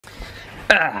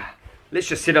Let's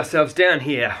just sit ourselves down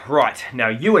here. Right, now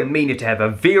you and me need to have a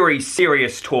very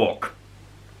serious talk.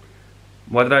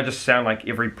 Why did I just sound like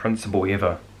every principal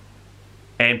ever?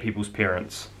 And people's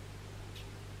parents.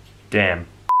 Damn.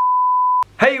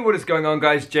 Hey, what is going on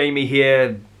guys? Jamie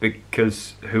here,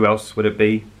 because who else would it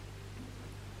be?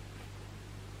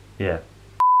 Yeah.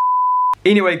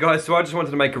 Anyway guys, so I just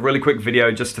wanted to make a really quick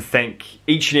video just to thank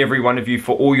each and every one of you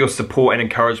for all your support and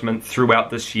encouragement throughout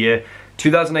this year.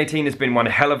 2018 has been one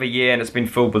hell of a year and it's been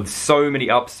filled with so many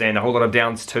ups and a whole lot of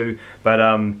downs too, but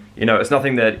you know, it's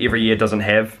nothing that every year doesn't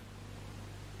have.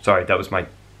 Sorry, that was my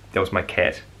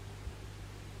cat.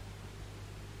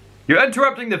 You're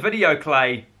interrupting the video,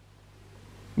 Clay.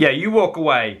 Yeah, you walk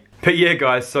away. But yeah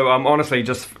guys, so honestly,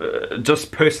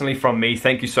 just personally from me,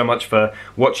 thank you so much for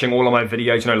watching all of my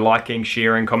videos, you know, liking,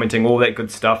 sharing, commenting, all that good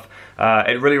stuff.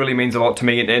 It really means a lot to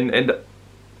me, and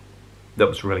that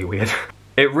was really weird.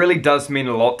 It really does mean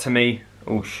a lot to me.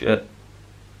 Oh shit.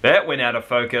 That went out of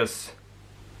focus.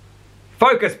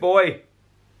 Focus, boy!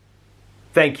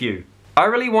 Thank you. I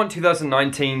really want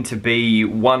 2019 to be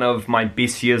one of my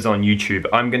best years on YouTube.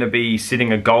 I'm going to be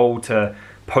setting a goal to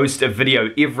post a video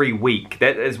every week.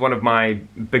 That is one of my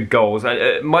big goals.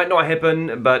 It might not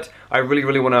happen, but I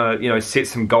really want to, you know, set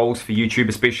some goals for YouTube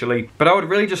especially. But I would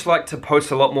really just like to post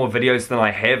a lot more videos than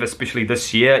I have, especially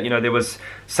this year. You know, there was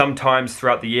some times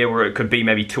throughout the year where it could be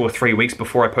maybe 2 or 3 weeks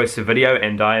before I post a video,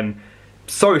 and I am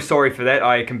so sorry for that.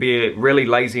 I can be really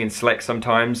lazy and slack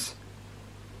sometimes.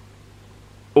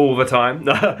 All the time.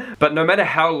 But no matter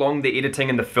how long the editing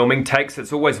and the filming takes,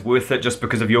 it's always worth it just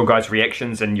because of your guys'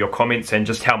 reactions and your comments and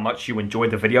just how much you enjoy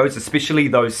the videos, especially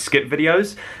those skit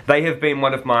videos. They have been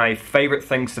one of my favorite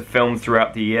things to film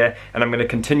throughout the year, and I'm going to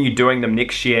continue doing them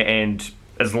next year and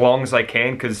as long as I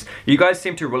can, because you guys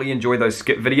seem to really enjoy those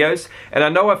skit videos. And I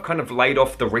know I've kind of laid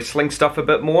off the wrestling stuff a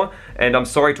bit more, and I'm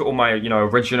sorry to all my, you know,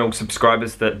 original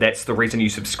subscribers that that's the reason you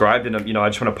subscribed. And you know, I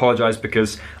just want to apologize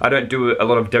because I don't do a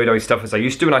lot of WWE stuff as I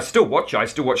used to, and I still watch it. I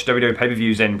still watch WWE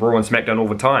pay-per-views and Raw and SmackDown all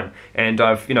the time, and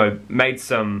I've, you know, made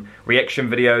some reaction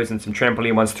videos and some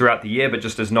trampoline ones throughout the year, but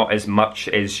just as not as much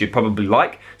as you'd probably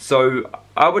like. So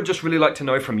I would just really like to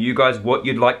know from you guys what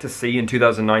you'd like to see in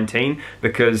 2019,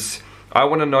 because I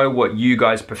want to know what you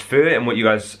guys prefer and what you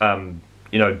guys,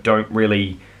 you know, don't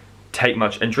really take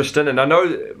much interest in. And I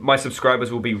know my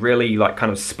subscribers will be really, like, kind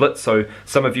of split. So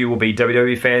some of you will be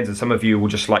WWE fans and some of you will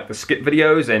just like the skit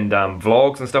videos and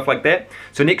vlogs and stuff like that.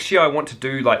 So next year I want to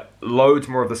do, like, loads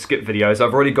more of the skit videos.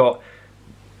 I've already got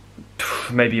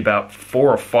maybe about 4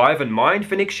 or 5 in mind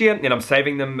for next year. And I'm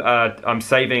saving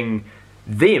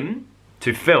them,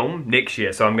 to film next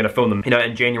year, so I'm going to film them, you know,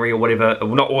 in January or whatever.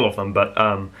 Well, not all of them, but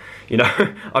you know,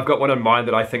 I've got one in mind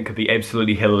that I think could be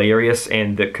absolutely hilarious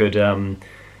and that could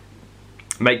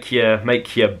make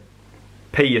you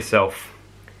pee yourself.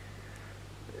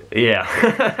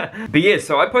 Yeah. But yeah,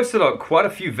 so I posted quite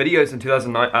a few videos in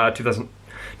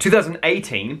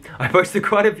 2018. I posted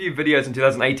quite a few videos in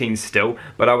 2018 still,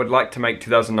 but I would like to make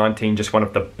 2019 just one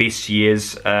of the best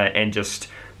years and just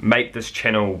make this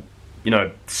channel, you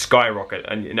know, skyrocket.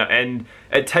 And you know, and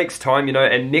it takes time, you know,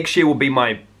 and next year will be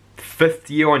my 5th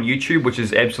year on YouTube, which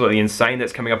is absolutely insane.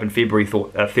 That's coming up in February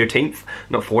 13th,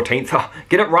 not 14th. Oh,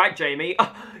 get it right, Jamie.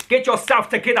 Oh, get yourself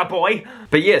together, boy.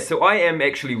 But yeah, so I am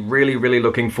actually really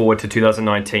looking forward to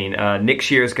 2019. Next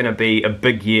year is going to be a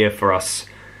big year for us.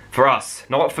 For us,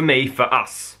 not for me, for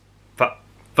us. For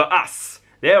us.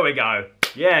 There we go.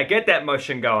 Yeah, get that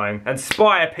motion going.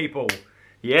 Inspire people.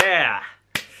 Yeah.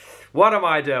 What am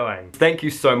I doing? Thank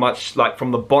you so much, like, from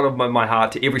the bottom of my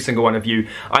heart to every single one of you.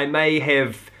 I may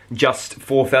have just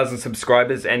 4,000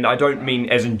 subscribers, and I don't mean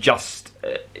as in just,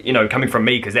 you know, coming from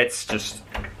me, because that's just...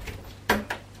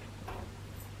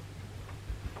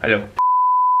 I don't...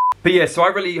 But yeah, so I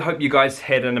really hope you guys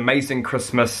had an amazing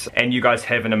Christmas and you guys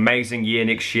have an amazing year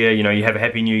next year. You know, you have a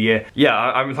happy new year. Yeah,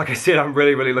 I'm like I said, I'm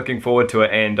really looking forward to it,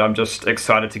 and I'm just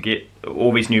excited to get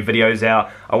all these new videos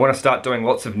out. I want to start doing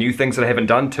lots of new things that I haven't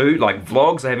done too, like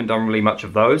vlogs. I haven't done really much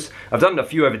of those. I've done a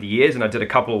few over the years, and I did a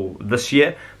couple this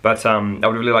year, but I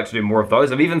would really like to do more of those.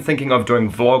 I'm even thinking of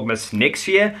doing Vlogmas next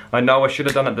year. I know I should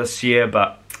have done it this year,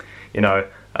 but, you know,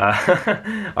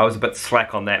 I was a bit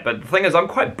slack on that. But the thing is, I'm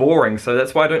quite boring, so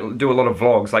that's why I don't do a lot of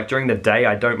vlogs. Like, during the day,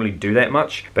 I don't really do that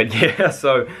much. But yeah,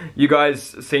 so you guys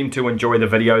seem to enjoy the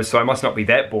videos, so I must not be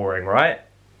that boring, right?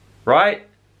 Right?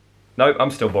 Nope,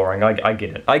 I'm still boring. I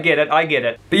get it. I get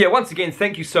it. But yeah, once again,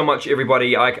 thank you so much,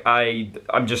 everybody.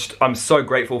 I'm so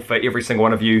grateful for every single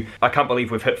one of you. I can't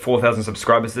believe we've hit 4,000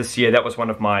 subscribers this year. That was one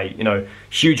of my, you know,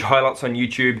 huge highlights on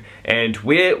YouTube. And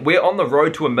we're on the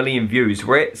road to 1 million views.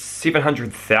 We're at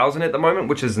 700,000 at the moment,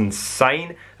 which is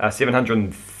insane.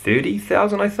 730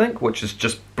 30,000, I think, which is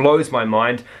just blows my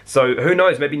mind. So who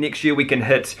knows, maybe next year we can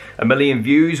hit 1 million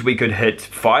views, we could hit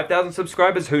 5,000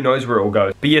 subscribers, who knows where it will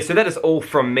go. But yeah, so that is all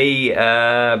from me.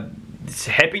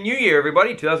 Happy New Year,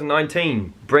 everybody,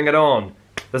 2019, bring it on.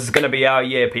 This is going to be our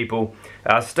year, people.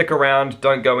 Stick around,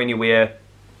 don't go anywhere.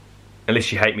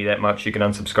 Unless you hate me that much, you can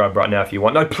unsubscribe right now if you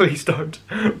want. No, please don't.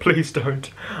 Please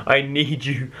don't. I need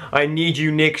you. I need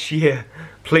you next year.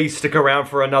 Please stick around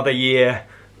for another year.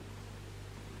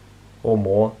 Or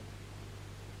more.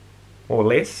 Or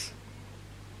less.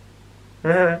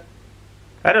 I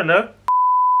don't know.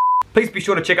 Please be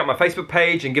sure to check out my Facebook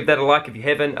page and give that a like if you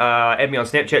haven't. Add me on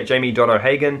Snapchat,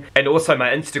 Jamie.O'Hagan. And also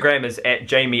my Instagram is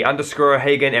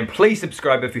 @Jamie_O'Hagan. And please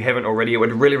subscribe if you haven't already. It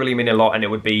would really, really mean a lot, and it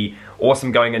would be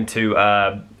awesome going into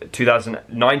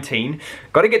 2019.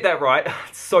 Got to get that right.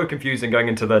 It's so confusing going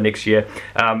into the next year.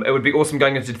 It would be awesome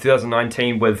going into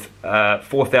 2019 with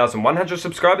 4,100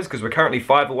 subscribers, because we're currently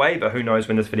 5 away, but who knows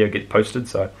when this video gets posted.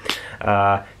 So,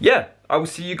 yeah. I will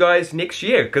see you guys next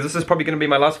year, because this is probably going to be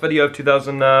my last video of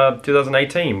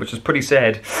 2018, which is pretty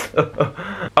sad.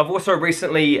 I've also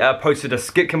recently posted a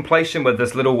skit compilation with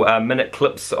this little minute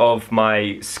clips of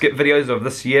my skit videos of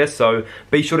this year, so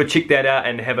be sure to check that out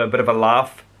and have a bit of a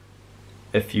laugh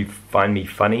if you find me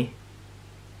funny.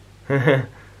 Yeah,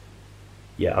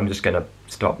 I'm just going to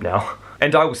stop now.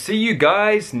 And I will see you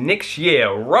guys next year.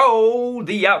 Roll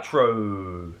the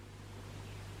outro.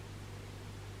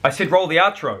 I said roll the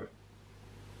outro.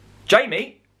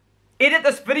 Jamie, edit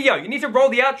this video. You need to roll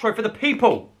the outro for the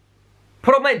people.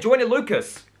 Put on that Joyner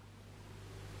Lucas.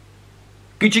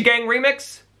 Gucci Gang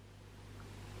remix?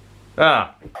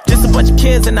 Just a bunch of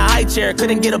kids in the high chair.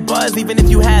 Couldn't get a buzz even if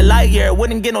you had light year.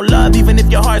 Wouldn't get no love even if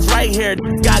your heart's right here.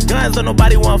 Got guns, so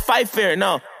nobody wanna fight fair,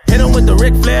 no. Hit him with the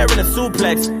Ric Flair and a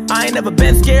suplex. I ain't never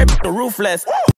been scared, the ruthless.